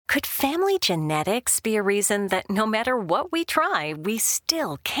Could family genetics be a reason that no matter what we try, we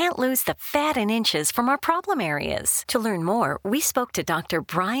still can't lose the fat and inches from our problem areas? To learn more, we spoke to Dr.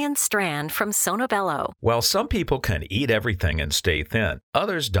 Brian Strand from Sonobello. While some people can eat everything and stay thin,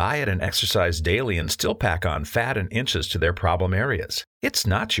 others diet and exercise daily and still pack on fat and inches to their problem areas. It's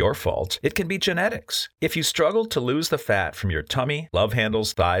not your fault. It can be genetics. If you struggle to lose the fat from your tummy, love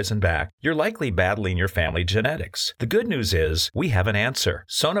handles, thighs, and back, you're likely battling your family genetics. The good news is we have an answer.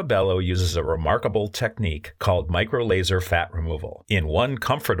 Sonobello uses a remarkable technique called micro-laser fat removal. In one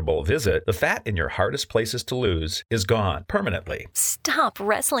comfortable visit, the fat in your hardest places to lose is gone permanently. Stop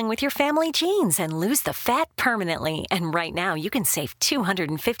wrestling with your family genes and lose the fat permanently. And right now, you can save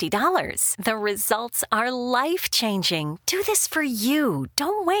 $250. The results are life-changing. Do this for you.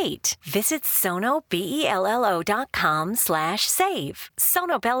 Don't wait. Visit sonobello.com/save.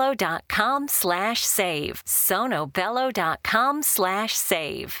 sonobello.com/save.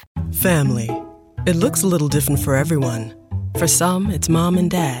 sonobello.com/save. Family. It looks a little different for everyone. For some, it's mom and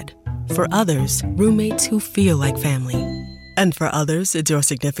dad. For others, roommates who feel like family. And for others, it's your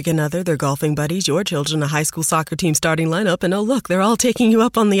significant other, their golfing buddies, your children, a high school soccer team starting lineup, and oh look, they're all taking you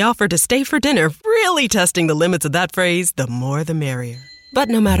up on the offer to stay for dinner, really testing the limits of that phrase, the more the merrier. But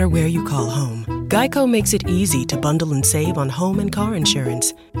no matter where you call home, Geico makes it easy to bundle and save on home and car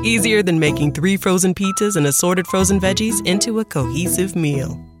insurance. Easier than making 3 frozen pizzas and assorted frozen veggies into a cohesive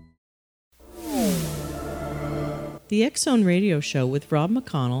meal. The X Zone Radio Show with Rob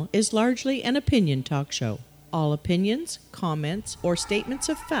McConnell is largely an opinion talk show. All opinions, comments, or statements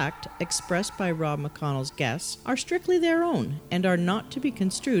of fact expressed by Rob McConnell's guests are strictly their own and are not to be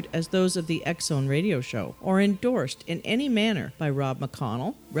construed as those of the X Zone Radio Show or endorsed in any manner by Rob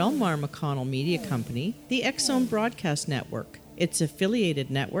McConnell, Relmar McConnell Media Company, the X Zone Broadcast Network, its affiliated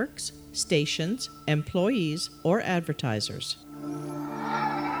networks, stations, employees, or advertisers.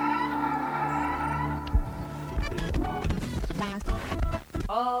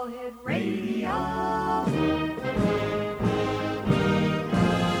 All Hit Radio.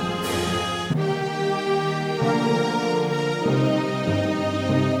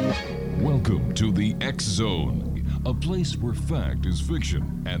 Welcome to the X Zone, a place where fact is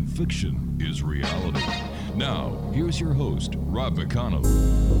fiction and fiction is reality. Now, here's your host, Rob McConnell.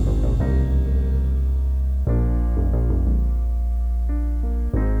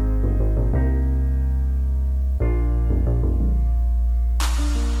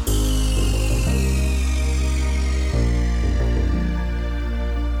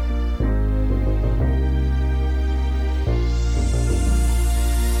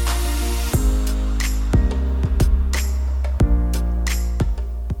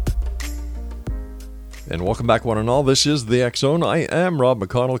 And welcome back, one and all. This is the X Zone. I am Rob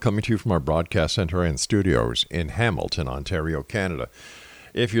McConnell, coming to you from our broadcast center and studios in Hamilton, Ontario, Canada.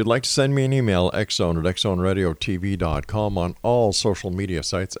 If you'd like to send me an email, xzone@xzoneradiotv.com, on all social media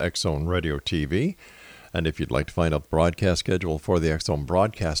sites, X Zone Radio TV. And if you'd like to find out the broadcast schedule for the X Zone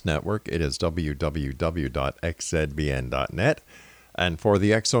Broadcast Network, it is www.xzbn.net. And for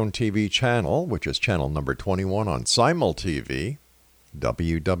the X Zone TV channel, which is channel number 21 on Simul TV,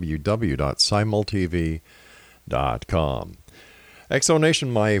 www.simultv.com.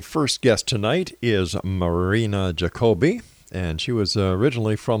 Exonation, my first guest tonight is Marina Jacobi, and she was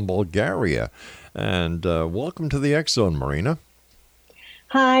originally from Bulgaria. And welcome to the X Zone, Marina.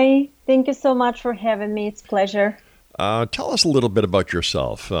 Hi, thank you so much for having me. It's a pleasure. Tell us a little bit about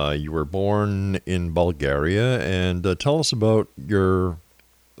yourself. You were born in Bulgaria, and tell us about the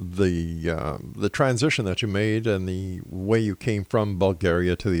transition that you made and the way you came from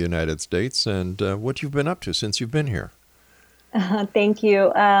Bulgaria to the United States, and what you've been up to since you've been here. Thank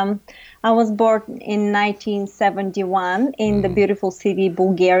you. I was born in 1971 in the beautiful city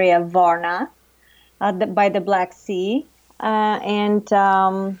Bulgaria, Varna, by the Black Sea. And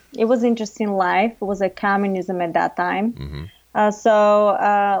it was an interesting life. It was a communism at that time. Mm-hmm. So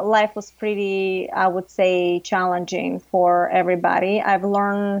life was pretty, I would say, challenging for everybody. I've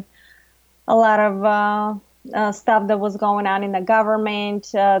learned a lot of stuff that was going on in the government.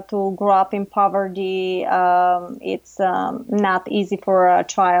 To grow up in poverty, it's not easy for a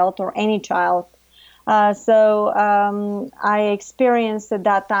child or any child. So I experienced at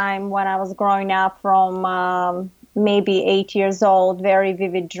that time when I was growing up from maybe 8 years old, very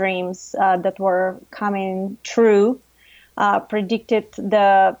vivid dreams that were coming true. Predicted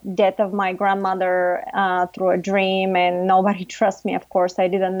the death of my grandmother through a dream, and nobody trusts me, of course. I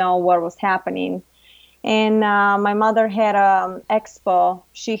didn't know what was happening. And my mother had an expo.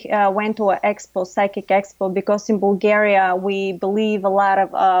 She went to an expo, psychic expo, because in Bulgaria we believe a lot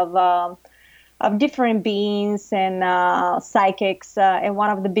of of different beings and psychics. And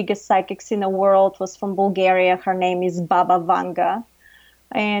one of the biggest psychics in the world was from Bulgaria. Her name is Baba Vanga.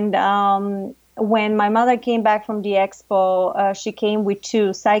 And when my mother came back from the expo, she came with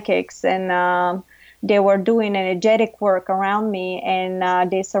two psychics, and they were doing energetic work around me,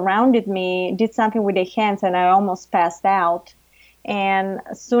 and they surrounded me, did something with their hands, and I almost passed out. And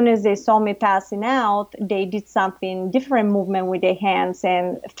as soon as they saw me passing out, they did something different movement with their hands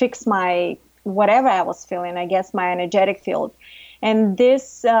and fixed my whatever I was feeling, I guess my energetic field. And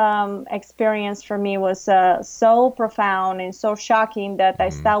this experience for me was so profound and so shocking that I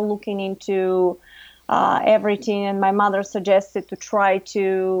started looking into everything. And my mother suggested to try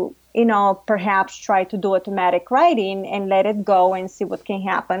to, perhaps try to do automatic writing and let it go and see what can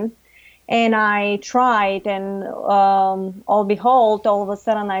happen. And I tried, and all behold, all of a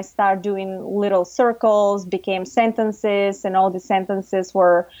sudden I started doing little circles, became sentences, and all the sentences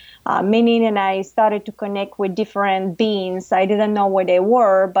were meaning, and I started to connect with different beings. I didn't know what they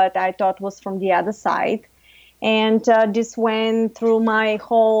were, but I thought was from the other side. And this went through my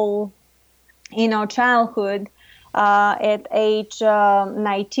whole, childhood. At age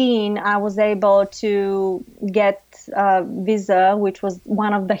 19, I was able to get a visa, which was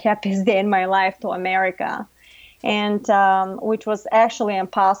one of the happiest days in my life, to America, and which was actually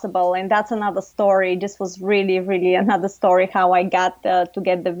impossible. And that's another story. This was really, really another story how I got to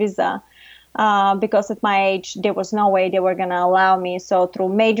get the visa. Because at my age, there was no way they were going to allow me. So through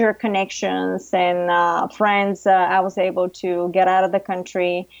major connections and friends, I was able to get out of the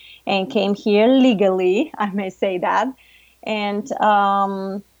country and came here legally, I may say that. And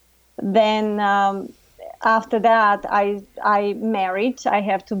then after that, I married. I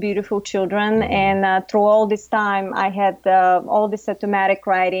have two beautiful children. And through all this time, I had all this automatic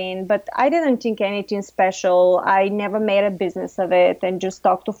writing. But I didn't think anything special. I never made a business of it, and just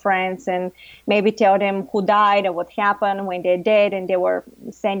talk to friends and maybe tell them who died or what happened when they're dead. And they were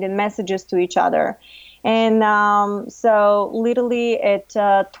sending messages to each other. And so literally at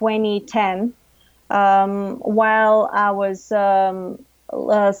 2010, while I was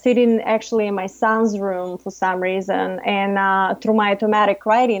sitting actually in my son's room for some reason, and through my automatic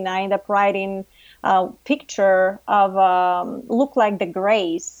writing, I ended up writing a picture of look like the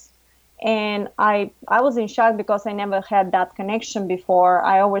Grace. And I was in shock because I never had that connection before.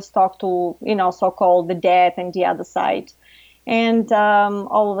 I always talked to, so-called the dead and the other side. And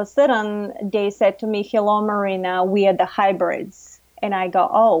all of a sudden, they said to me, "Hello, Marina, we are the hybrids." And I go,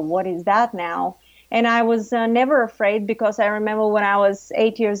 "Oh, what is that now?" And I was never afraid, because I remember when I was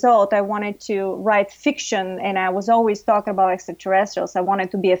 8 years old, I wanted to write fiction, and I was always talking about extraterrestrials. I wanted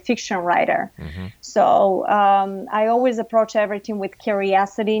to be a fiction writer. Mm-hmm. So I always approach everything with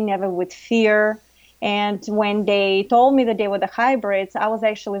curiosity, never with fear. And when they told me that they were the hybrids, I was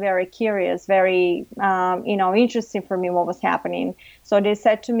actually very curious, very, interesting for me what was happening. So they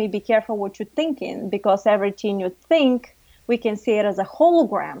said to me, "Be careful what you're thinking, because everything you think, we can see it as a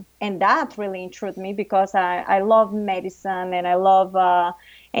hologram." And that really intrigued me, because I love medicine and I love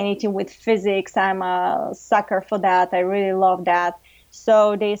anything with physics. I'm a sucker for that. I really love that.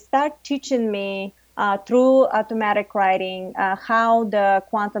 So they start teaching me through automatic writing how the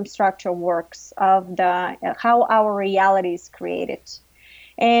quantum structure works, of how our reality is created.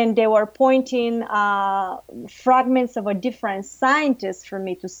 And they were pointing fragments of a different scientist for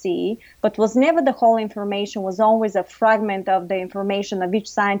me to see, but was never the whole information, was always a fragment of the information of each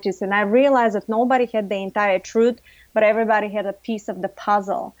scientist. And I realized that nobody had the entire truth, but everybody had a piece of the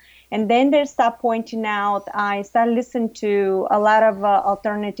puzzle. And then they start pointing out, I started listening to a lot of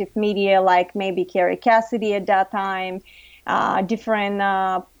alternative media, like maybe Carrie Cassidy at that time, different,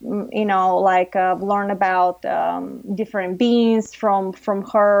 I've learned about different beings from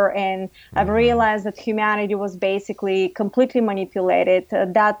her. And I've realized that humanity was basically completely manipulated.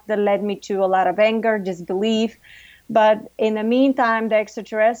 That led me to a lot of anger, disbelief. But in the meantime, the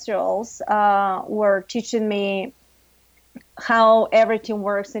extraterrestrials were teaching me how everything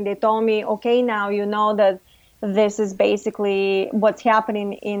works. And they told me, okay, now you know that this is basically what's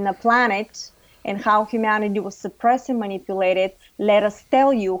happening in the planet and how humanity was suppressed and manipulated. Let us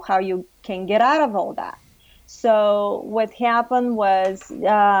tell you how you can get out of all that. So what happened was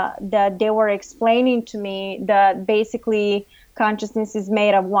that they were explaining to me that basically consciousness is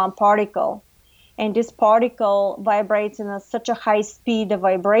made of one particle. And this particle vibrates in such a high speed of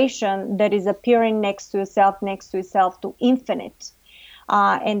vibration that is appearing next to itself to infinite.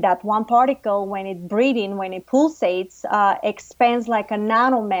 And that one particle, when it breathing, when it pulsates, expands like a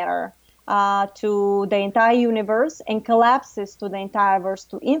nanometer to the entire universe and collapses to the entire verse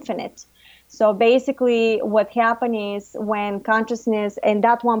to infinite. So basically what happens is when consciousness and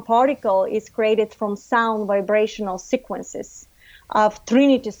that one particle is created from sound vibrational sequences of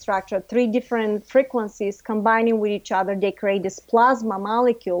trinity structure, three different frequencies combining with each other, they create this plasma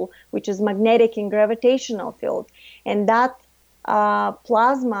molecule, which is magnetic and gravitational field. And that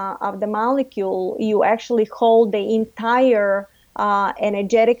plasma of the molecule, you actually hold the entire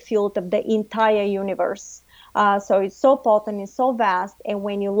energetic field of the entire universe. So it's so potent, it's so vast, and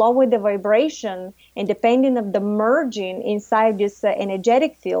when you lower the vibration, and depending on the merging inside this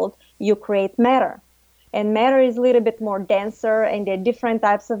energetic field, you create matter. And matter is a little bit more denser, and there are different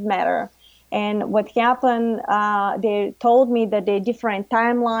types of matter. And what happened, they told me that there are different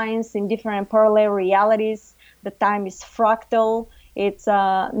timelines in different parallel realities. The time is fractal. It's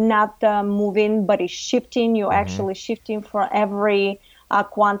not moving, but it's shifting. You're actually shifting for every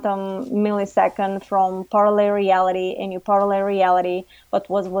quantum millisecond from parallel reality and your parallel reality. But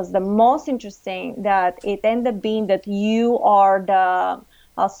what was the most interesting, that it ended up being that you are the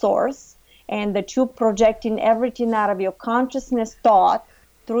source, and that you projecting everything out of your consciousness thought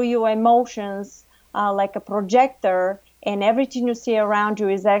through your emotions like a projector, and everything you see around you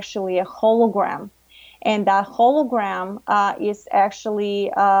is actually a hologram. And that hologram is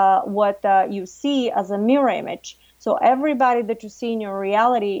actually what you see as a mirror image. So everybody that you see in your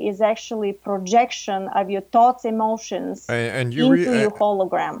reality is actually projection of your thoughts, emotions into your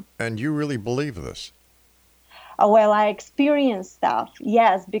hologram. And you really believe this? Well, I experience stuff,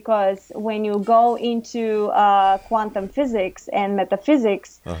 yes, because when you go into quantum physics and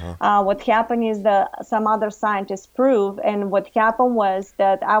metaphysics, what happened is that some other scientists prove, and what happened was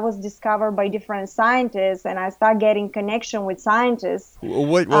that I was discovered by different scientists, and I started getting connection with scientists.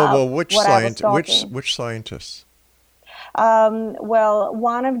 Which scientists? Well,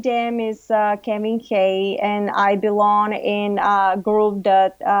 one of them is Kevin Hay, and I belong in a group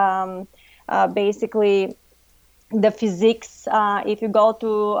that basically the physics, if you go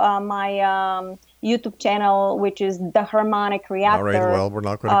to my YouTube channel, which is the harmonic reactor. All right, well, we're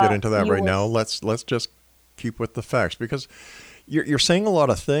not going to get into that right now. Let's just keep with the facts, because you're saying a lot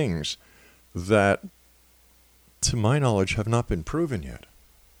of things that, to my knowledge, have not been proven yet.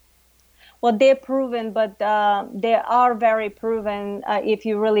 Well, they're proven, but they are very proven if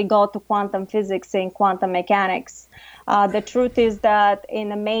you really go to quantum physics and quantum mechanics. The truth is that in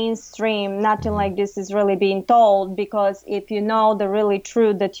the mainstream, nothing like this is really being told, because if you know the really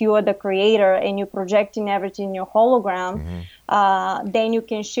truth that you are the creator and you're projecting everything in your hologram, then you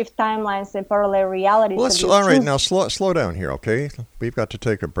can shift timelines and parallel realities. Well, all right, now slow down here, okay? We've got to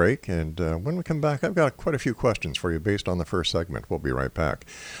take a break, and when we come back, I've got quite a few questions for you based on the first segment. We'll be right back.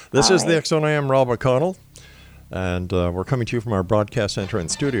 This is the X Zone. I am Rob McConnell. And we're coming to you from our broadcast center and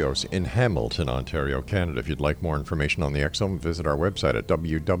studios in Hamilton, Ontario, Canada. If you'd like more information on the X Zone, visit our website at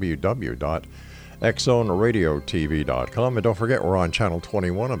www.xzoneradiotv.com. And don't forget, we're on channel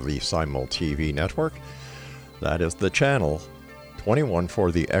 21 of the Simul TV network. That is the channel 21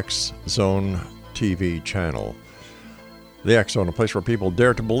 for the X Zone TV channel. The X Zone, a place where people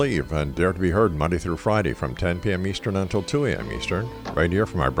dare to believe and dare to be heard Monday through Friday from 10 p.m. Eastern until 2 a.m. Eastern, right here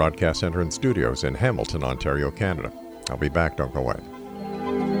from our broadcast center and studios in Hamilton, Ontario, Canada. I'll be back. Don't go away.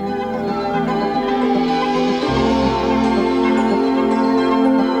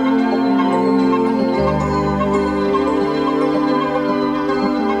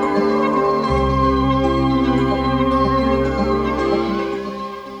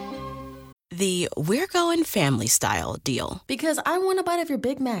 We're going family style deal. Because I want a bite of your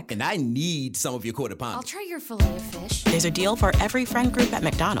Big Mac. And I need some of your Quarter Pounder. I'll try your filet of fish. There's a deal for every friend group at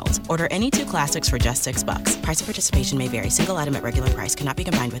McDonald's. Order any two classics for just $6. Price of participation may vary. Single item at regular price cannot be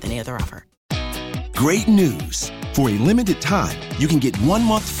combined with any other offer. Great news. For a limited time, you can get 1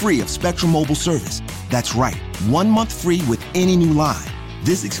 month free of Spectrum Mobile service. That's right, 1 month free with any new line.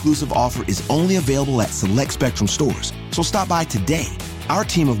 This exclusive offer is only available at select Spectrum stores. So stop by today. Our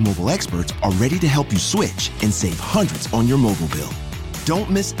team of mobile experts are ready to help you switch and save hundreds on your mobile bill. Don't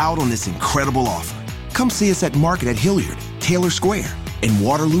miss out on this incredible offer. Come see us at Market at Hilliard, Taylor Square, and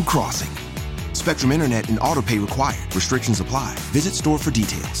Waterloo Crossing. Spectrum Internet and autopay required. Restrictions apply. Visit store for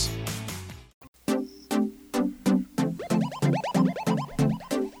details.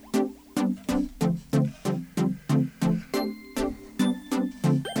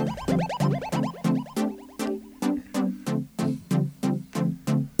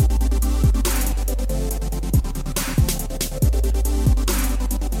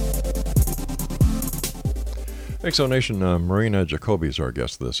 Exonation, Marina Jacobi is our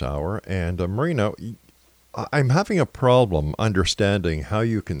guest this hour. And Marina, I'm having a problem understanding how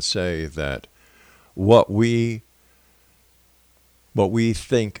you can say that what we But we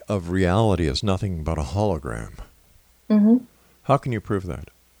think of reality as nothing but a hologram. Mm-hmm. How can you prove that?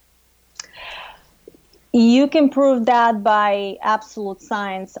 You can prove that by absolute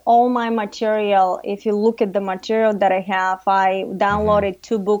science. All my material, if you look at the material that I have, I downloaded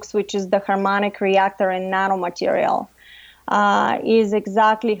 2 books, which is the harmonic reactor and nanomaterial. Is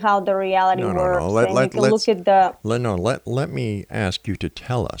exactly how the reality works. Let me ask you to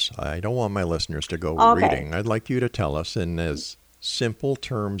tell us. I don't want my listeners to go reading. I'd like you to tell us in as simple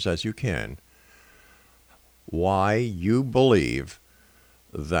terms as you can why you believe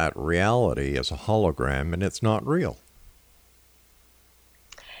that reality is a hologram and it's not real.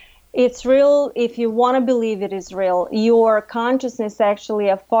 It's real if you want to believe it is real. Your consciousness actually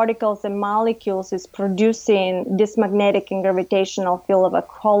of particles and molecules is producing this magnetic and gravitational field of a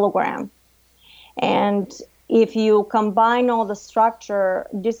hologram. And if you combine all the structure,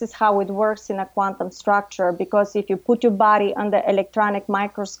 this is how it works in a quantum structure, because if you put your body under electronic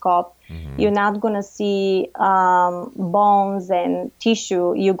microscope, you're not going to see bones and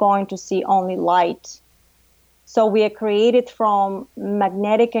tissue. You're going to see only light. So we are created from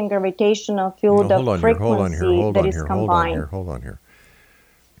magnetic and gravitational field of frequency that is combined. Hold on here.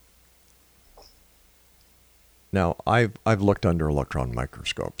 Now, I've looked under electron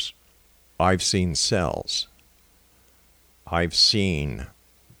microscopes. I've seen cells. I've seen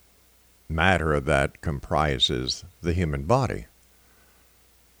matter that comprises the human body.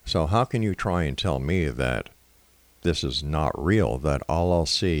 So how can you try and tell me that this is not real, that all I'll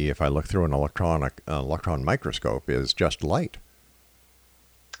see if I look through an electron microscope is just light?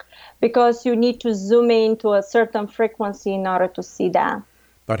 Because you need to zoom into a certain frequency in order to see that.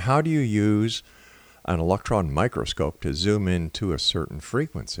 But how do you use an electron microscope to zoom into a certain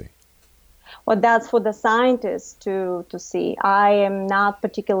frequency? Well, that's for the scientists to see. I am not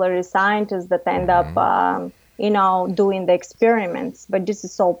particularly a scientist that end up, doing the experiments, but this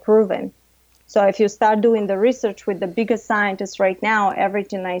is all proven. So if you start doing the research with the biggest scientists right now,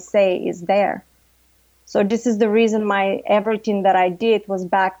 everything I say is there. So this is the reason everything that I did was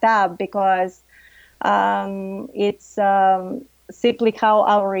backed up, because it's simply how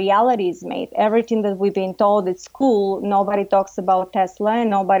our reality is made. Everything that we've been told at school, nobody talks about Tesla and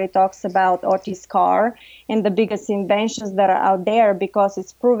nobody talks about Otis Carr and the biggest inventions that are out there, because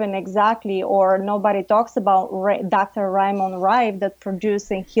it's proven exactly, or nobody talks about Dr. Raymond Rive that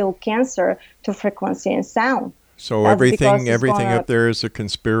produced and healed cancer to frequency and sound. So everything up there is a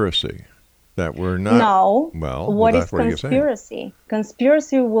conspiracy. That we're not. No. Well, what is conspiracy?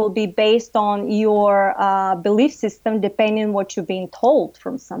 Conspiracy will be based on your belief system, depending on what you're being told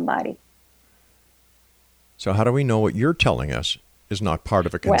from somebody. So how do we know what you're telling us is not part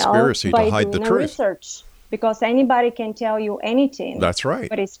of a conspiracy to hide the truth? Research, because anybody can tell you anything. That's right.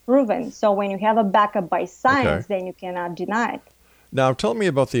 But it's proven. So when you have a backup by science, then you cannot deny it. Now tell me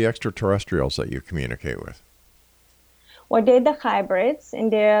about the extraterrestrials that you communicate with. Well, they're the hybrids,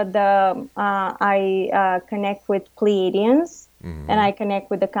 and they're I connect with Pleiadians, and I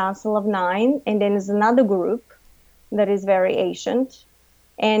connect with the Council of Nine, and then there's another group that is very ancient.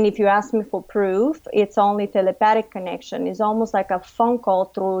 And if you ask me for proof, it's only telepathic connection. It's almost like a phone call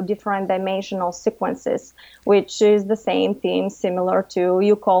through different dimensional sequences, which is the same thing, similar to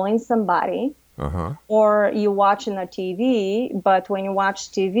you calling somebody. Or you watching a TV, but when you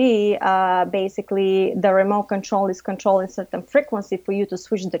watch TV, basically the remote control is controlling certain frequency for you to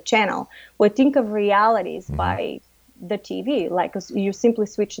switch the channel. We think of realities by the TV, like you simply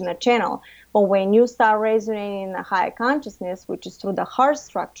switching the channel. But when you start resonating in a higher consciousness, which is through the heart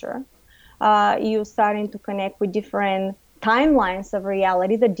structure, you're starting to connect with different timelines of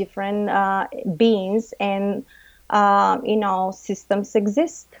reality, the different beings and systems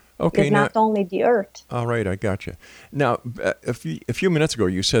exist. Okay, it's not only the Earth. All right, I got you. Now, a few minutes ago,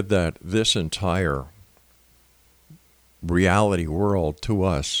 you said that this entire reality world to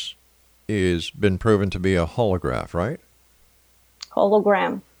us is been proven to be a holograph, right?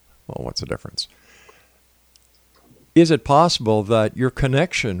 Hologram. Well, what's the difference? Is it possible that your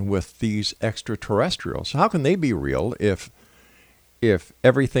connection with these extraterrestrials, how can they be real if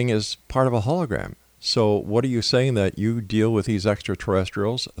everything is part of a hologram? So what are you saying, that you deal with these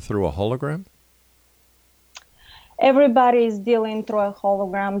extraterrestrials through a hologram? Everybody is dealing through a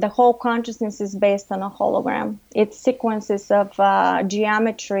hologram. The whole consciousness is based on a hologram. It's sequences of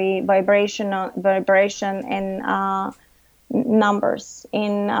geometry, vibration, and numbers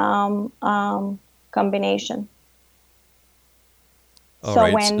in combination.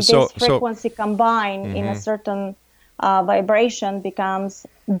 When this frequency combine in a certain vibration becomes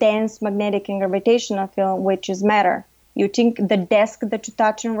dense magnetic and gravitational field, which is matter. You think the desk that you're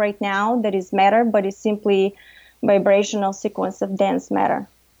touching right now, that is matter, but it's simply vibrational sequence of dense matter,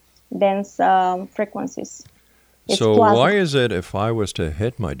 dense frequencies. So why is it if I was to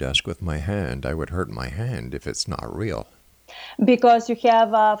hit my desk with my hand, I would hurt my hand if it's not real? Because you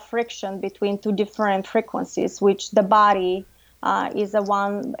have a friction between two different frequencies, which the body is a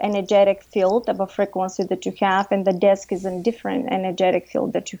one energetic field of a frequency that you have, and the desk is a different energetic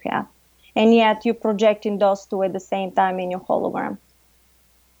field that you have. And yet you're projecting those two at the same time in your hologram.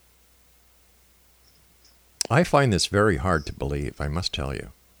 I find this very hard to believe, I must tell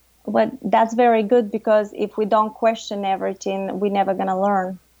you. But that's very good, because if we don't question everything, we're never going to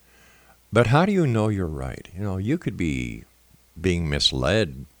learn. But how do you know you're right? You know, you could be being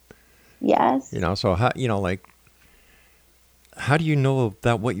misled. Yes. You know, so how, you know, like, how do you know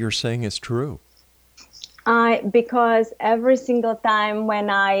that what you're saying is true? Because every single time when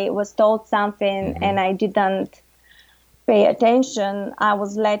I was told something and I didn't pay attention, I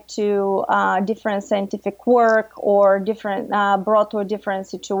was led to different scientific work or different brought to a different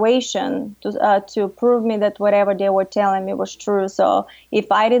situation to prove me that whatever they were telling me was true. So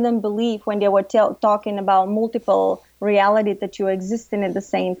if I didn't believe when they were talking about multiple reality that you existing at the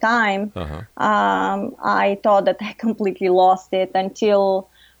same time, I thought that I completely lost it until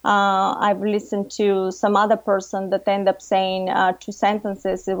I've listened to some other person that ended up saying 2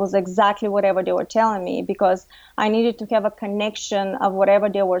 sentences. It was exactly whatever they were telling me, because I needed to have a connection of whatever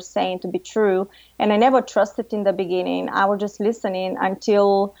they were saying to be true. And I never trusted in the beginning. I was just listening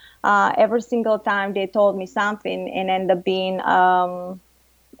until every single time they told me something, and ended up being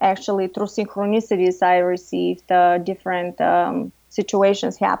actually through synchronicities, I received different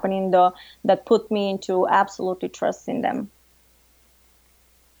situations happening that put me into absolutely trusting them.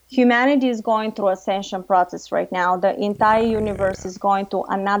 Humanity is going through ascension process right now. The entire universe is going to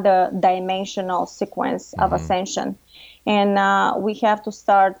another dimensional sequence of ascension. And we have to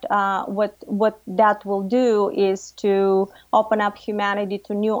start, what that will do is to open up humanity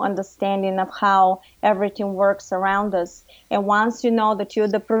to new understanding of how everything works around us. And once you know that you're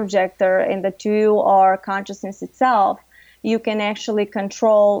the projector and that you are consciousness itself, you can actually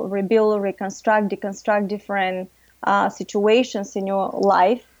control, rebuild, reconstruct, deconstruct different situations in your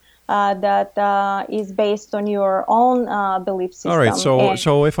life. That is based on your own belief system. All right,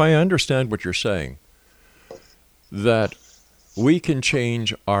 so if I understand what you're saying, that we can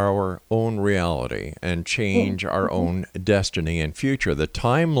change our own reality and change our own destiny and future. The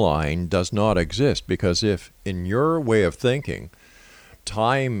timeline does not exist, because if, in your way of thinking,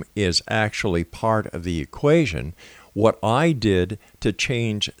 time is actually part of the equation, what I did to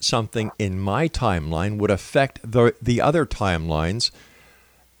change something in my timeline would affect the other timelines.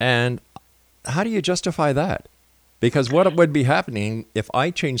 And how do you justify that? Because what would be happening if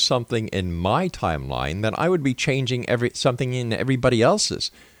I changed something in my timeline, then I would be changing something in everybody else's.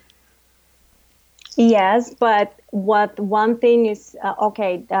 Yes, but what one thing is,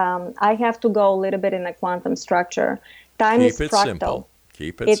 I have to go a little bit in the quantum structure. Time is fractal. Simple.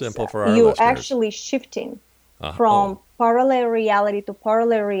 Keep it simple for our you listeners. Actually shifting from parallel reality to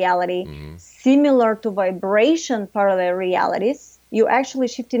parallel reality, similar to vibration parallel realities. You actually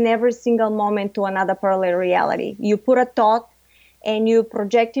shift in every single moment to another parallel reality. You put a thought and you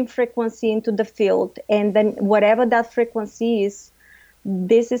projecting frequency into the field, and then whatever that frequency is,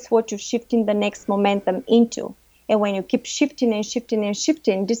 this is what you're shifting the next momentum into. And when you keep shifting and shifting and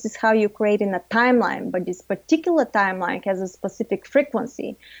shifting, this is how you're creating a timeline. But this particular timeline has a specific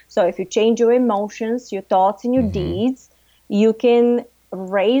frequency. So if you change your emotions, your thoughts, and your deeds, you can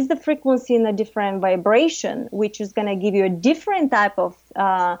raise the frequency in a different vibration, which is going to give you a different type of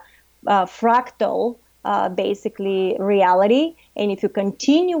fractal, basically, reality. And if you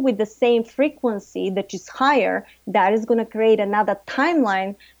continue with the same frequency that is higher, that is going to create another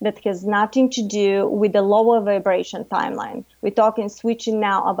timeline that has nothing to do with the lower vibration timeline. We're talking switching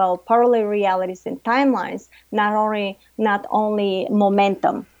now about parallel realities and timelines, not only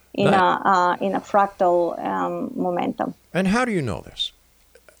momentum in a fractal momentum. And how do you know this?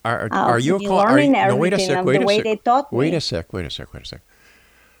 Are you learning everything the way they taught me? Wait a sec.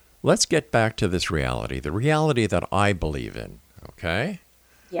 Let's get back to this reality, the reality that I believe in, okay?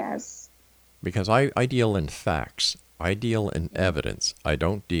 Yes. Because I deal in facts. I deal in evidence. I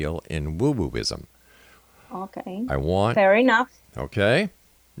don't deal in woo-wooism. Okay. Fair enough. Okay.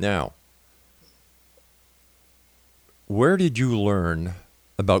 Now, where did you learn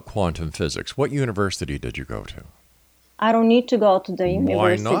about quantum physics? What university did you go to? I don't need to go to the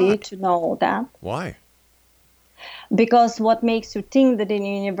university to know that. Why? Because what makes you think that in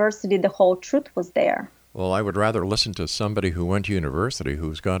university the whole truth was there? Well, I would rather listen to somebody who went to university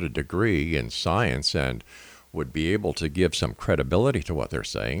who's got a degree in science and would be able to give some credibility to what they're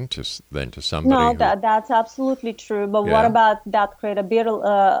saying to somebody. No, that's absolutely true. But what about that credibility?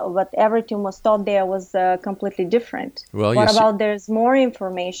 What everything was taught there was completely different. Well, what about there's more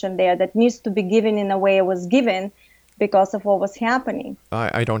information there that needs to be given in a way it was given because of what was happening?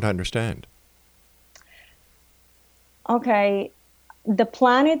 I don't understand. Okay, the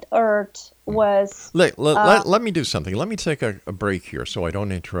planet Earth was... Let me do something. Let me take a break here so I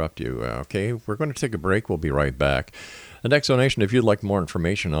don't interrupt you, okay? We're going to take a break. We'll be right back. And Exonation, if you'd like more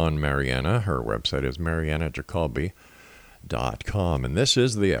information on Mariana, her website is marinajacobi.com. And this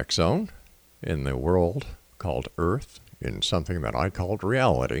is the X Zone in the world called Earth, in something that I called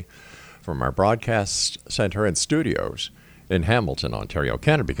reality, from our broadcast center and studios in Hamilton, Ontario,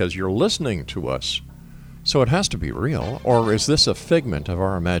 Canada, because you're listening to us. So it has to be real, or is this a figment of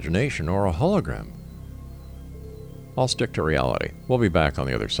our imagination or a hologram? I'll stick to reality. We'll be back on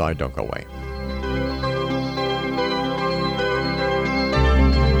the other side. Don't go away.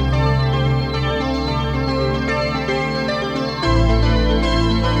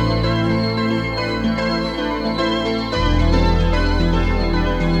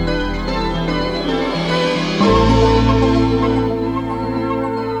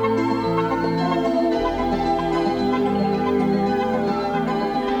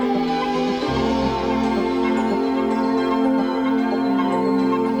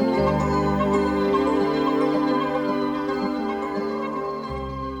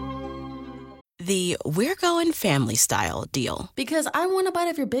 The We're Going Family Style deal. Because I want a bite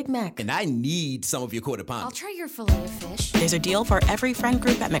of your Big Mac. And I need some of your quarter pounder. I'll try your filet of fish. There's a deal for every friend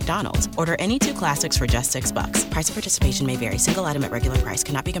group at McDonald's. Order any 2 classics for just $6. Price of participation may vary. Single item at regular price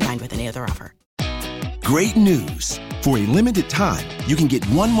cannot be combined with any other offer. Great news. For a limited time, you can get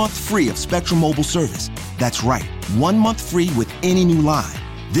 1 month free of Spectrum Mobile service. That's right, 1 month free with any new line.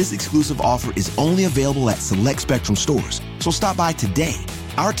 This exclusive offer is only available at select Spectrum stores, so stop by today.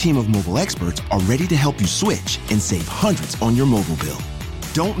 Our team of mobile experts are ready to help you switch and save hundreds on your mobile bill.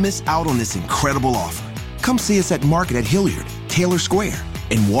 Don't miss out on this incredible offer. Come see us at Market at Hilliard, Taylor Square,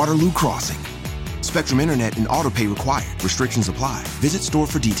 and Waterloo Crossing. Spectrum Internet and autopay required. Restrictions apply. Visit store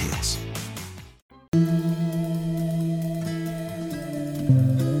for details.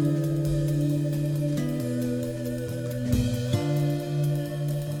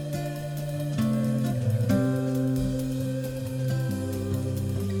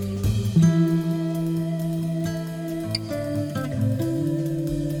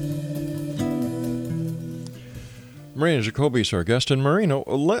 Marina Jacobi is our guest. And Marina,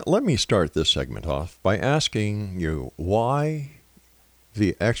 let me start this segment off by asking you why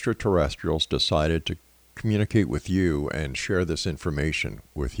the extraterrestrials decided to communicate with you and share this information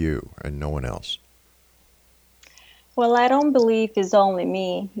with you and no one else. Well, I don't believe it's only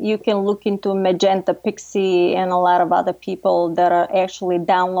me. You can look into Magenta Pixie and a lot of other people that are actually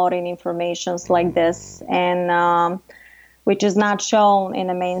downloading informations like this, and which is not shown in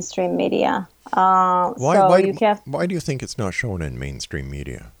the mainstream media. Why do you think it's not shown in mainstream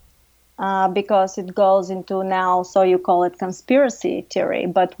media? Because it goes into now, so you call it conspiracy theory.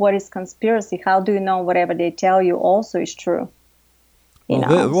 But what is conspiracy? How do you know whatever they tell you also is true? They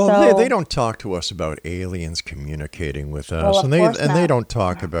don't talk to us about aliens communicating with us, and they don't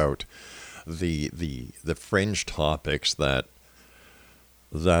talk about the fringe topics that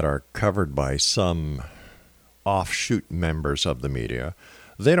are covered by some offshoot members of the media.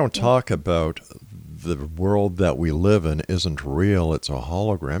 They don't talk about the world that we live in isn't real, it's a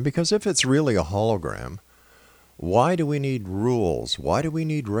hologram. Because if it's really a hologram, why do we need rules? Why do we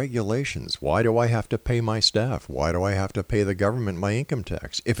need regulations? Why do I have to pay my staff? Why do I have to pay the government my income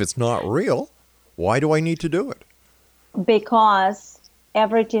tax? If it's not real, why do I need to do it? Because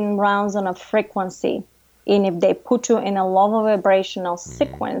everything runs on a frequency. And if they put you in a low vibrational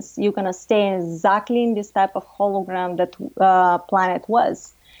sequence, you're going to stay exactly in this type of hologram that planet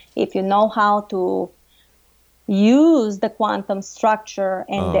was. If you know how to use the quantum structure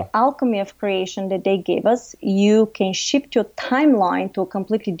and the alchemy of creation that they gave us, you can shift your timeline to a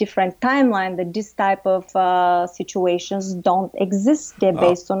completely different timeline that this type of situations don't exist. They're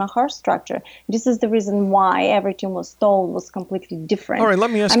based on a heart structure. This is the reason why everything was told was completely different. All right,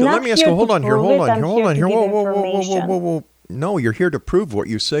 let me ask you, hold on here. Whoa. No, you're here to prove what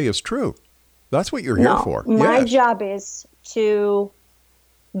you say is true. That's what you're here for. My job is to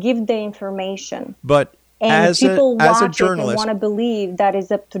give the information. But and people watch a journalist, it and want to believe that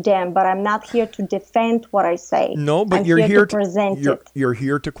is up to them. But I'm not here to defend what I say. No, but I'm you're here to present it. You're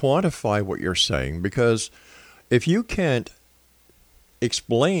here to quantify what you're saying, because if you can't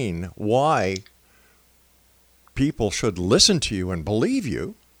explain why people should listen to you and believe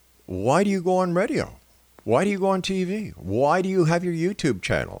you, why do you go on radio? Why do you go on TV? Why do you have your YouTube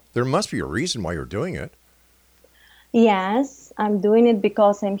channel? There must be a reason why you're doing it. Yes, I'm doing it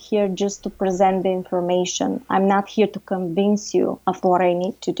because I'm here just to present the information. I'm not here to convince you of what I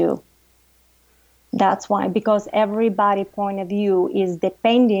need to do. That's why, because everybody's point of view is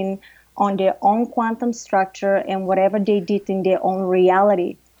depending on their own quantum structure and whatever they did in their own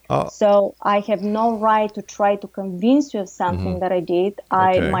reality. Oh. So I have no right to try to convince you of something that I did.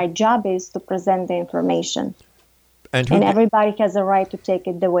 My job is to present the information. And everybody has a right to take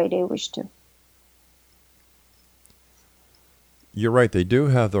it the way they wish to. You're right, they do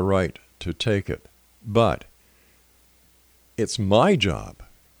have the right to take it. But it's my job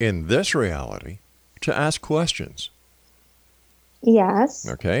in this reality to ask questions. Yes.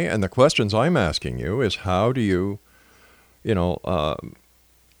 Okay, and the questions I'm asking you is how do you,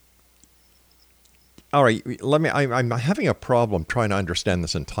 all right, I'm having a problem trying to understand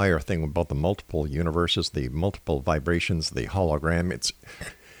this entire thing about the multiple universes, the multiple vibrations, the hologram.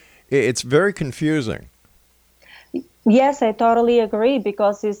 It's very confusing. Yes, I totally agree,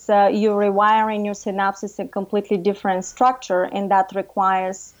 because it's you're rewiring your synapses in a completely different structure, and that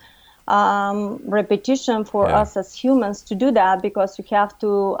requires repetition for us as humans to do that, because you have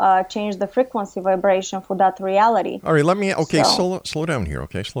to change the frequency vibration for that reality. All right, slow down here,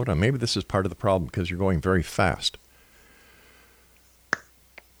 okay? Slow down. Maybe this is part of the problem because you're going very fast.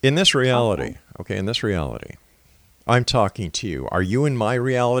 In this reality, I'm talking to you. Are you in my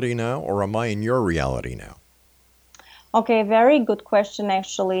reality now, or am I in your reality now? Okay, very good question,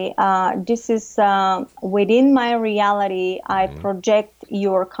 actually. This is within my reality, I project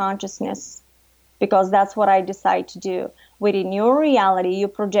your consciousness, because that's what I decide to do. Within your reality, you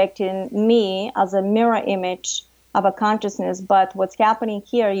projecting me as a mirror image of a consciousness, but what's happening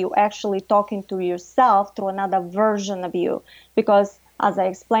here, you actually talking to yourself through another version of you, because as I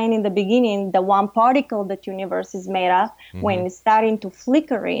explained in the beginning, the one particle that universe is made of, when it's starting to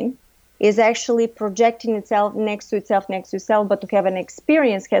flickering, is actually projecting itself next to itself, but to have an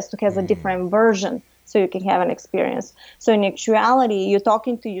experience has to have a different version so you can have an experience. So in actuality, you're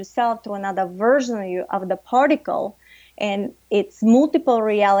talking to yourself through another version of you, of the particle, and it's multiple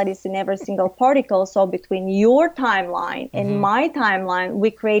realities in every single particle. So between your timeline and my timeline,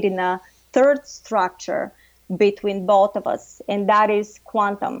 we're creating a third structure between both of us, and that is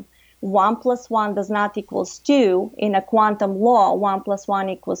quantum. 1 + 1 does not equal 2. In a quantum law, 1 +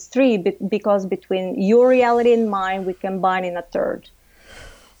 1 = 3, because between your reality and mine, we combine in a third.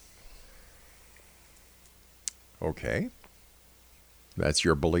 Okay. That's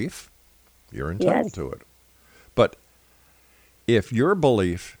your belief. You're entitled to it. But if your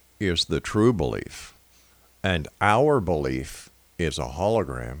belief is the true belief, and our belief is a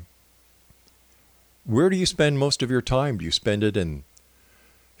hologram, where do you spend most of your time? Do you spend it in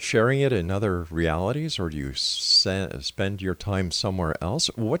sharing it in other realities, or do you spend your time somewhere else?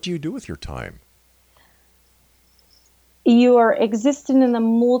 What do you do with your time? You are existing in the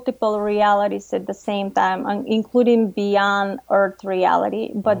multiple realities at the same time, including beyond Earth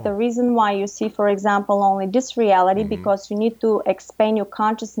reality. But the reason why you see, for example, only this reality, because you need to expand your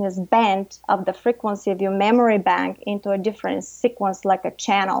consciousness band of the frequency of your memory bank into a different sequence, like a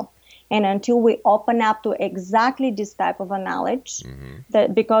channel. And until we open up to exactly this type of a knowledge,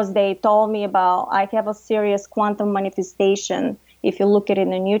 that because they told me about, I have a serious quantum manifestation, if you look at it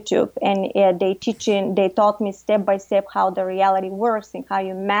on YouTube, and they taught me step by step how the reality works and how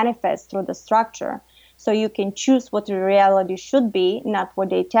you manifest through the structure. So you can choose what your reality should be, not what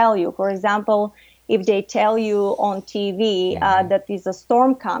they tell you. For example, if they tell you on TV that there's a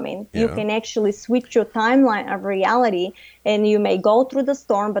storm coming, you can actually switch your timeline of reality, and you may go through the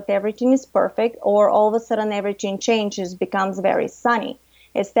storm, but everything is perfect, or all of a sudden everything changes, becomes very sunny.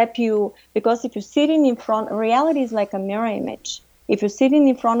 Because if you're sitting in front, reality is like a mirror image. If you're sitting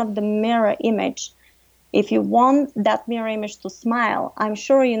in front of the mirror image, if you want that mirror image to smile, I'm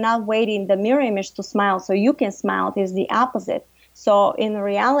sure you're not waiting the mirror image to smile so you can smile. It is the opposite. So in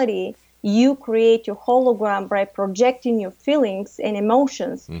reality, you create your hologram by projecting your feelings and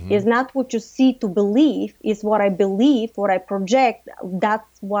emotions. It's not what you see to believe, it's what I believe, what I project.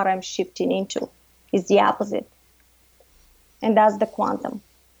 That's what I'm shifting into. It's the opposite. And that's the quantum.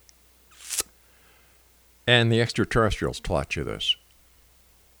 And the extraterrestrials taught you this?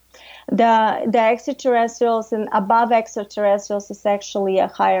 The extraterrestrials and above extraterrestrials is actually a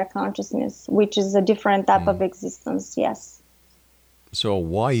higher consciousness, which is a different type of existence, yes. So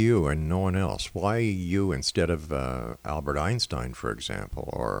why you and no one else? Why you instead of Albert Einstein, for example?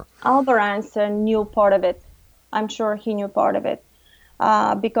 Or Albert Einstein knew part of it. I'm sure he knew part of it.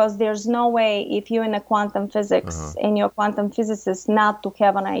 because there's no way if you're in a quantum physics and you're a quantum physicist not to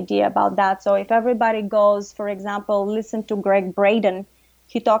have an idea about that. So if everybody goes, for example, listen to Greg Braden,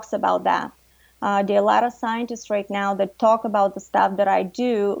 he talks about that. There are a lot of scientists right now that talk about the stuff that I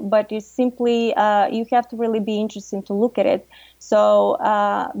do, but it's simply, you have to really be interested to look at it. So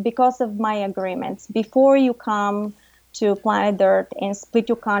because of my agreements, before you come to planet Earth and split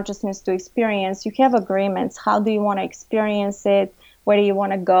your consciousness to experience, you have agreements. How do you want to experience it? Where do you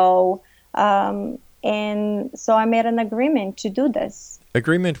want to go? And so I made an agreement to do this.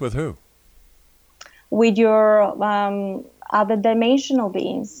 Agreement with who? With your other dimensional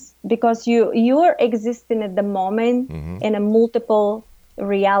beings. Because you are existing at the moment in a multiple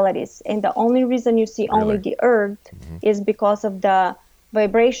realities. And the only reason you see only the Earth is because of the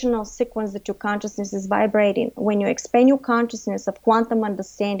vibrational sequence that your consciousness is vibrating. When you expand your consciousness of quantum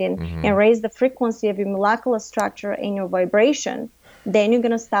understanding and raise the frequency of your molecular structure and your vibration, then you're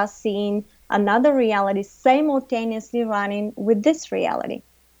going to start seeing another reality simultaneously running with this reality.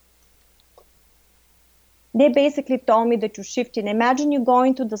 They basically told me that you're shifting. Imagine you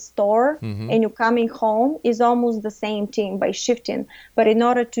going to the store and you're coming home is almost the same thing by shifting. But in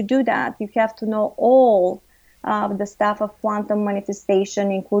order to do that, you have to know all the stuff of quantum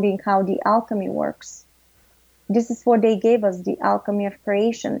manifestation, including how the alchemy works. This is what they gave us, the alchemy of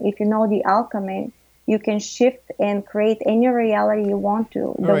creation. If you know the alchemy, you can shift and create any reality you want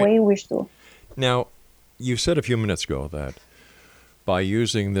to, the way you wish to. Now, you said a few minutes ago that by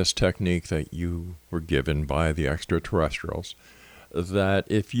using this technique that you were given by the extraterrestrials, that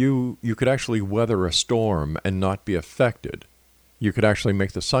if you could actually weather a storm and not be affected, you could actually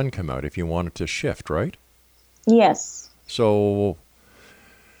make the sun come out if you wanted to shift, right? Yes. So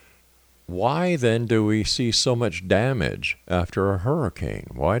why then do we see so much damage after a hurricane?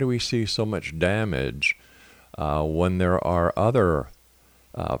 Why do we see so much damage when there are other,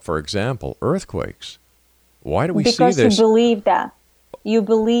 for example, earthquakes? Why do we see this? Because you believe that. You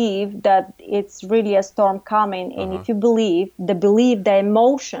believe that it's really a storm coming. And if you believe, the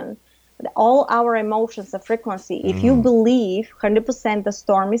emotion, all our emotions of frequency, if you believe 100% the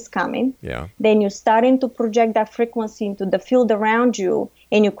storm is coming, then you're starting to project that frequency into the field around you,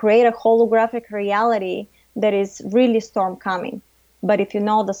 and you create a holographic reality that is really storm coming. But if you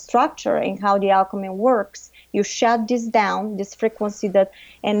know the structure and how the alchemy works, you shut this down, this frequency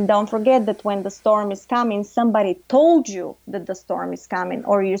and don't forget that when the storm is coming, somebody told you that the storm is coming,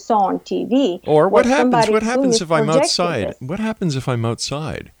 or you saw on TV. Or what happens if I'm outside? What happens if I'm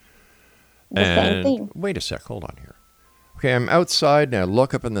outside? Same thing. Wait a sec, hold on here. Okay, I'm outside and I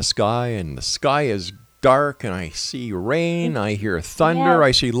look up in the sky and the sky is dark and I see rain, I hear thunder,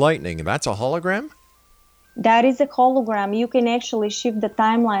 I see lightning. That's a hologram? That is a hologram. You can actually shift the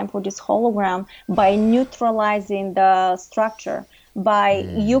timeline for this hologram by neutralizing the structure.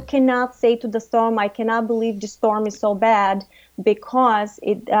 You cannot say to the storm, I cannot believe the storm is so bad, because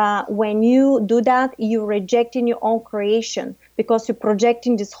when you do that, you're rejecting your own creation, because you're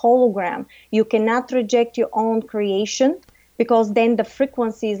projecting this hologram. You cannot reject your own creation, because then the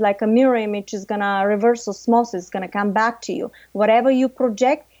frequency is like a mirror image, is going to reverse osmosis, it's going to come back to you. Whatever you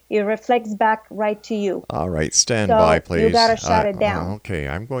project, it reflects back right to you. All right, stand by, please. You got to shut it down. Okay,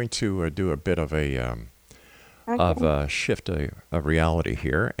 I'm going to do a bit of a shift of reality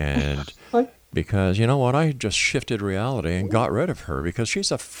here, and because you know what, I just shifted reality and got rid of her because she's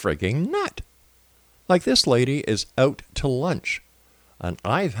a frigging nut. Like, this lady is out to lunch, and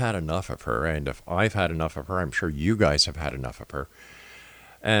I've had enough of her. And if I've had enough of her, I'm sure you guys have had enough of her.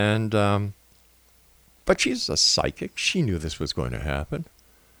 And but she's a psychic. She knew this was going to happen.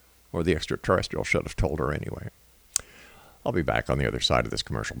 Or the extraterrestrial should have told her anyway. I'll be back on the other side of this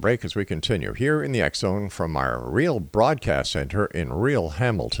commercial break as we continue here in the X Zone from our Real Broadcast Center in Real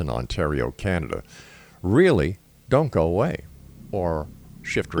Hamilton, Ontario, Canada. Really, don't go away or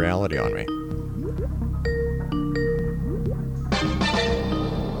shift reality on me.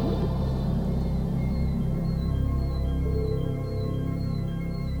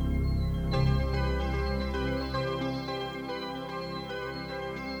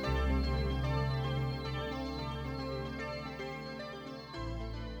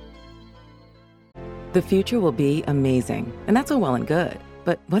 The future will be amazing, and that's all well and good.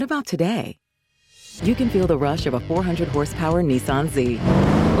 But what about today? You can feel the rush of a 400-horsepower Nissan Z,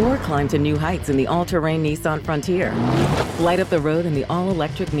 or climb to new heights in the all-terrain Nissan Frontier. Light up the road in the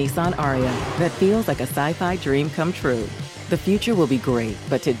all-electric Nissan Ariya that feels like a sci-fi dream come true. The future will be great,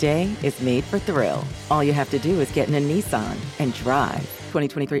 but today is made for thrill. All you have to do is get in a Nissan and drive.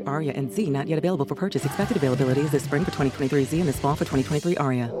 2023 Ariya and Z not yet available for purchase. Expected availability is this spring for 2023 Z and this fall for 2023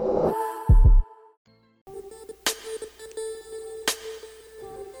 Ariya.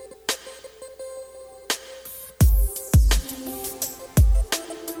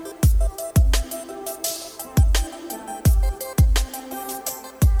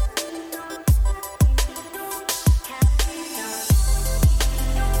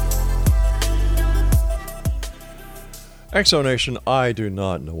 Exonation, I do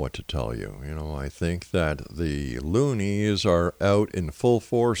not know what to tell you. You know, I think that the loonies are out in full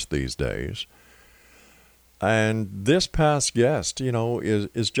force these days. And this past guest, you know,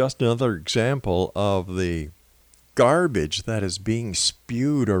 is just another example of the garbage that is being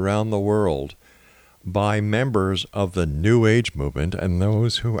spewed around the world by members of the New Age movement and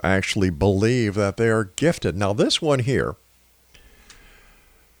those who actually believe that they are gifted. Now, this one here,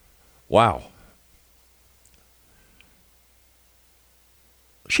 wow.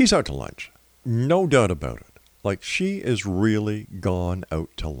 She's out to lunch. No doubt about it. Like, she is really gone out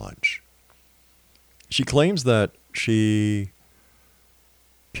to lunch. She claims that she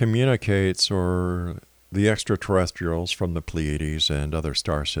communicates, or the extraterrestrials from the Pleiades and other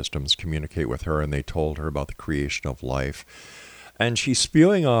star systems communicate with her, and they told her about the creation of life. And she's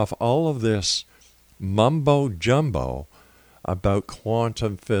spewing off all of this mumbo-jumbo about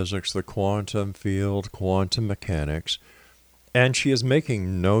quantum physics, the quantum field, quantum mechanics, and she is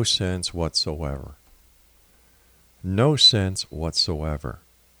making no sense whatsoever. No sense whatsoever.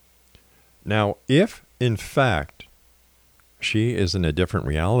 Now, if, in fact, she is in a different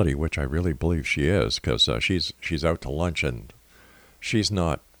reality, which I really believe she is, because she's out to lunch and she's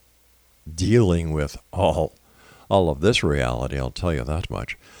not dealing with all of this reality, I'll tell you that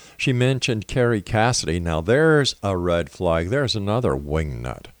much. She mentioned Carrie Cassidy. Now, there's a red flag. There's another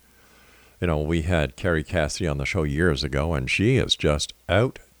wingnut. You know, we had Carrie Cassidy on the show years ago, and she is just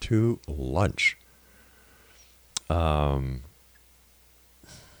out to lunch. I'm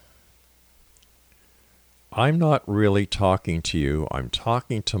not really talking to you. I'm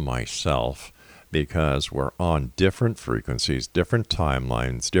talking to myself, because we're on different frequencies, different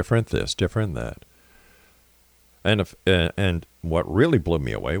timelines, different this, different that. And what really blew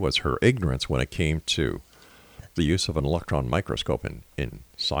me away was her ignorance when it came to the use of an electron microscope in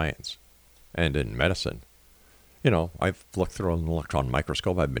science and in medicine. You know, I've looked through an electron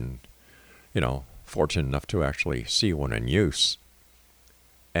microscope. I've been, you know, fortunate enough to actually see one in use.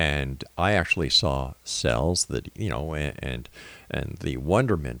 And I actually saw cells that, you know, and the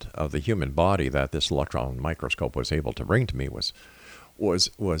wonderment of the human body that this electron microscope was able to bring to me was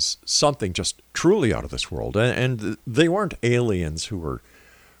something just truly out of this world. And they weren't aliens who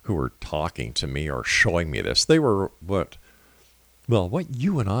were talking to me or showing me this. They were what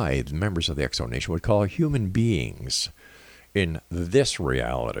you and I, the members of the X Zone Nation, would call human beings in this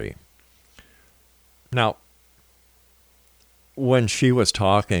reality. Now, when she was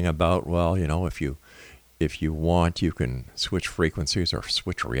talking about, well, you know, if you want, you can switch frequencies or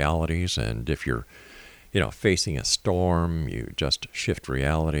switch realities, and if you're, you know, facing a storm, you just shift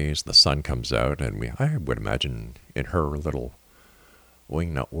realities. The sun comes out, and I would imagine in her little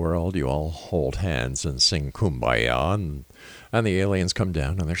wingnut world, you all hold hands and sing Kumbaya, and the aliens come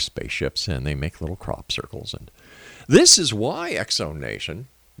down on their spaceships, and they make little crop circles. And this is why, X Zone Nation,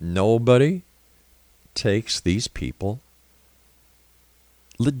 nobody takes these people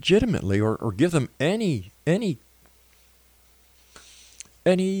legitimately, or give them any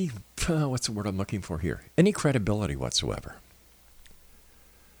what's the word I'm looking for here? Any credibility whatsoever.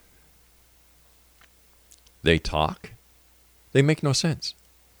 They talk. They make no sense.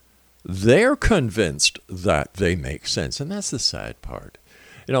 They're convinced that they make sense, and that's the sad part.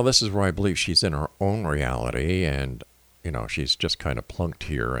 You know, this is where I believe she's in her own reality, and, you know, she's just kind of plunked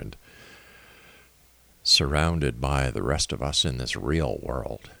here and surrounded by the rest of us in this real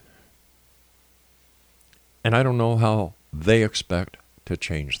world. And I don't know how they expect to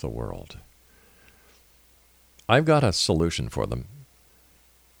change the world. I've got a solution for them.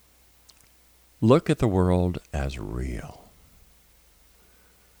 Look at the world as real.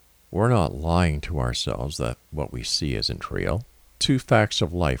 We're not lying to ourselves that what we see isn't real. 2 facts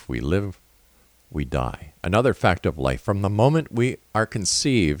of life: we live, we die. Another fact of life: from the moment we are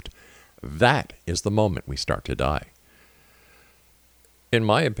conceived, that is the moment we start to die. In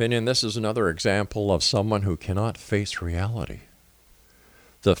my opinion, this is another example of someone who cannot face reality.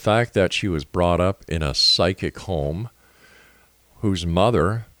 The fact that she was brought up in a psychic home whose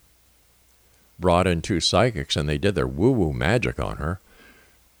mother brought in 2 psychics and they did their woo-woo magic on her,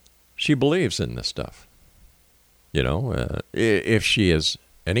 she believes in this stuff. You know, if she is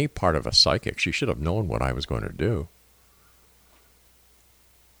any part of a psychic, she should have known what I was going to do.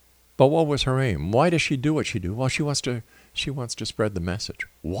 But what was her aim? Why does she do what she do? Well, she wants to spread the message.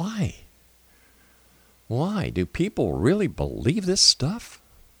 Why? Why? Do people really believe this stuff?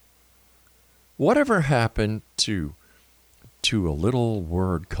 Whatever happened to a little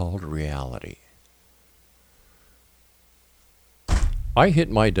word called reality? I hit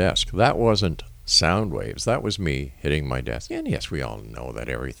my desk. That wasn't sound waves. That was me hitting my desk. And yes, we all know that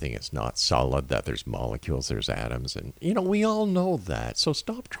everything is not solid, that there's molecules, there's atoms, and, we all know that. So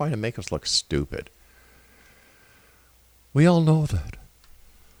stop trying to make us look stupid. We all know that.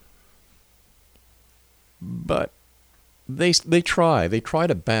 But they try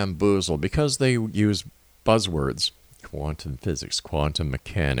to bamboozle because they use buzzwords, quantum physics, quantum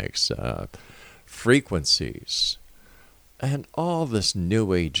mechanics, frequencies, and all this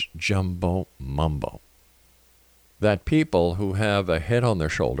new age jumbo mumbo that people who have a head on their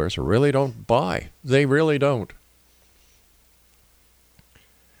shoulders really don't buy. They really don't.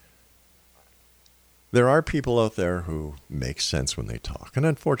 There are people out there who make sense when they talk, and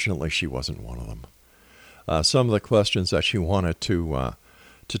unfortunately she wasn't one of them. Some of the questions that she wanted to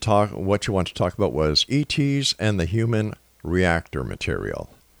talk, what she wanted to talk about was ETs and the human reactor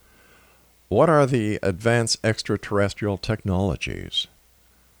material. What are the advanced extraterrestrial technologies?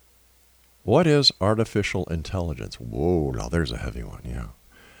 What is artificial intelligence? Whoa, now there's a heavy one,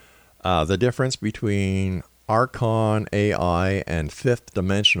 yeah. The difference between Archon AI and fifth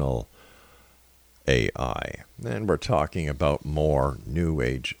dimensional AI. And we're talking about more new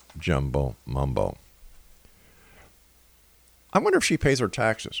age jumbo mumbo. I wonder if she pays her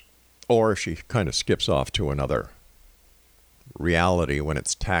taxes, or if she kind of skips off to another reality when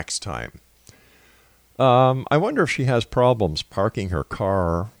it's tax time. I wonder if she has problems parking her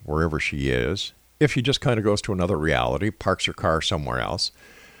car wherever she is, if she just kind of goes to another reality, parks her car somewhere else,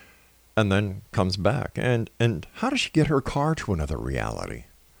 and then comes back. And how does she get her car to another reality?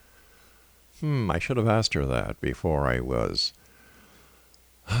 I should have asked her that before I was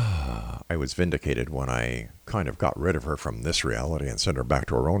vindicated when I kind of got rid of her from this reality and sent her back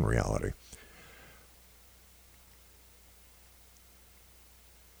to her own reality.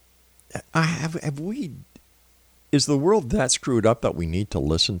 Is the world that screwed up that we need to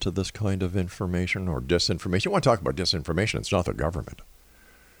listen to this kind of information or disinformation? You want to talk about disinformation, it's not the government.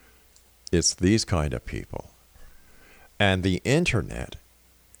 It's these kind of people. And the internet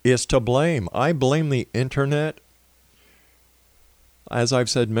is to blame. I blame the internet. As I've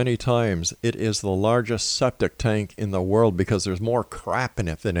said many times, it is the largest septic tank in the world because there's more crap in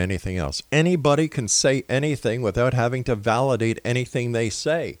it than anything else. Anybody can say anything without having to validate anything they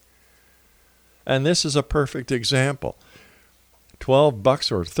say. And this is a perfect example.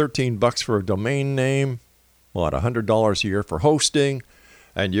 $12 or $13 for a domain name, $100 a year for hosting,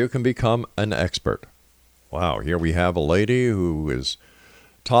 and you can become an expert. Wow, here we have a lady who is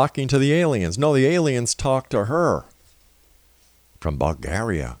talking to the aliens. No, the aliens talk to her. From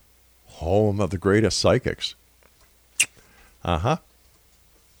Bulgaria, home of the greatest psychics.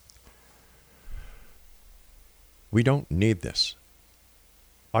 We don't need this.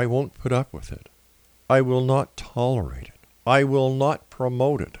 I won't put up with it. I will not tolerate it. I will not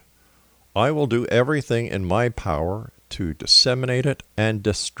promote it. I will do everything in my power to disseminate it and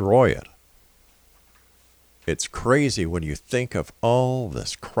destroy it. It's crazy when you think of all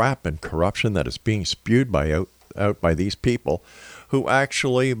this crap and corruption that is being spewed out by these people who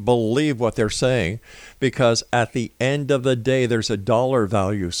actually believe what they're saying, because at the end of the day, there's a dollar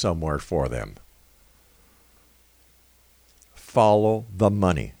value somewhere for them. Follow the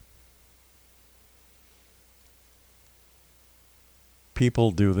money.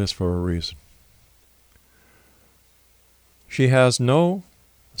 People do this for a reason. She has no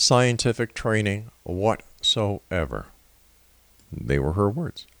scientific training whatsoever. They were her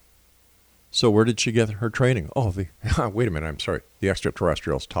words. So where did she get her training? Wait a minute, I'm sorry. The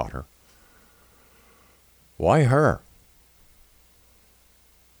extraterrestrials taught her. Why her?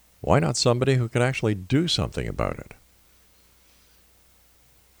 Why not somebody who can actually do something about it?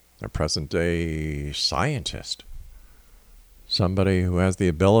 A present-day scientist. Somebody who has the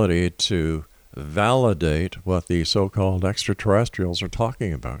ability to validate what the so-called extraterrestrials are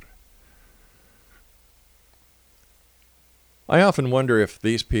talking about. I often wonder if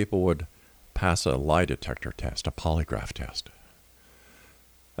these people would pass a lie detector test, a polygraph test.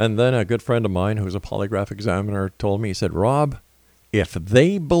 And then a good friend of mine who's a polygraph examiner told me, he said, Rob, if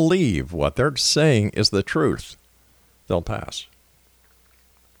they believe what they're saying is the truth, they'll pass.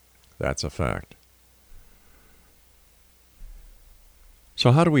 That's a fact.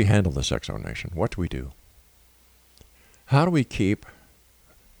 So how do we handle this exonation? What do we do? How do we keep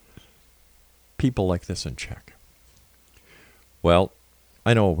people like this in check? Well,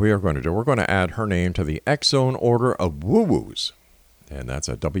 I know what we are going to do. We're going to add her name to the X Zone Order of Woo-Woos. And that's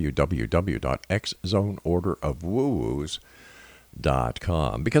at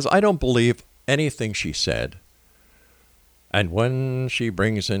www.xzoneorderofwoo-woos.com. Because I don't believe anything she said. And when she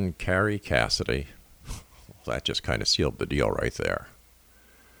brings in Carrie Cassidy, that just kind of sealed the deal right there.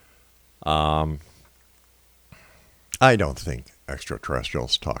 I don't think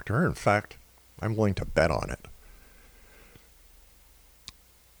extraterrestrials talk to her. In fact, I'm willing to bet on it.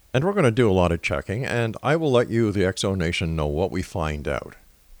 And we're going to do a lot of checking, and I will let you, the X Zone Nation, know what we find out.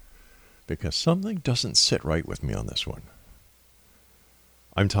 Because something doesn't sit right with me on this one.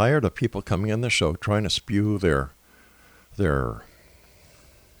 I'm tired of people coming on the show trying to spew their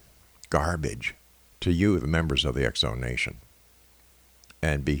garbage to you, the members of the X Zone Nation.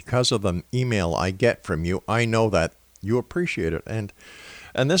 And because of the email I get from you, I know that you appreciate it. And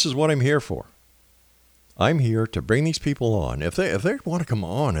this is what I'm here for. I'm here to bring these people on. If they want to come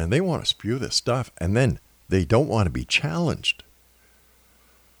on and they want to spew this stuff, and then they don't want to be challenged,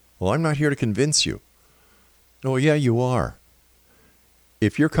 well, I'm not here to convince you. Oh, yeah, you are.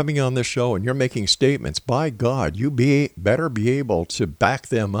 If you're coming on this show and you're making statements, by God, you better be able to back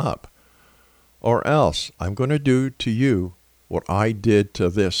them up. Or else I'm going to do to you what I did to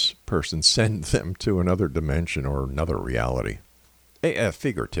this person, send them to another dimension or another reality.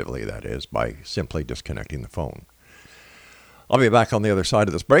 Figuratively, that is, by simply disconnecting the phone. I'll be back on the other side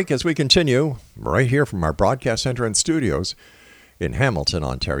of this break as we continue right here from our broadcast center and studios in Hamilton,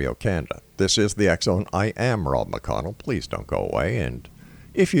 Ontario, Canada. This is the X Zone. I am Rob McConnell. Please don't go away. And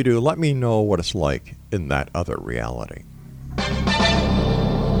if you do, let me know what it's like in that other reality.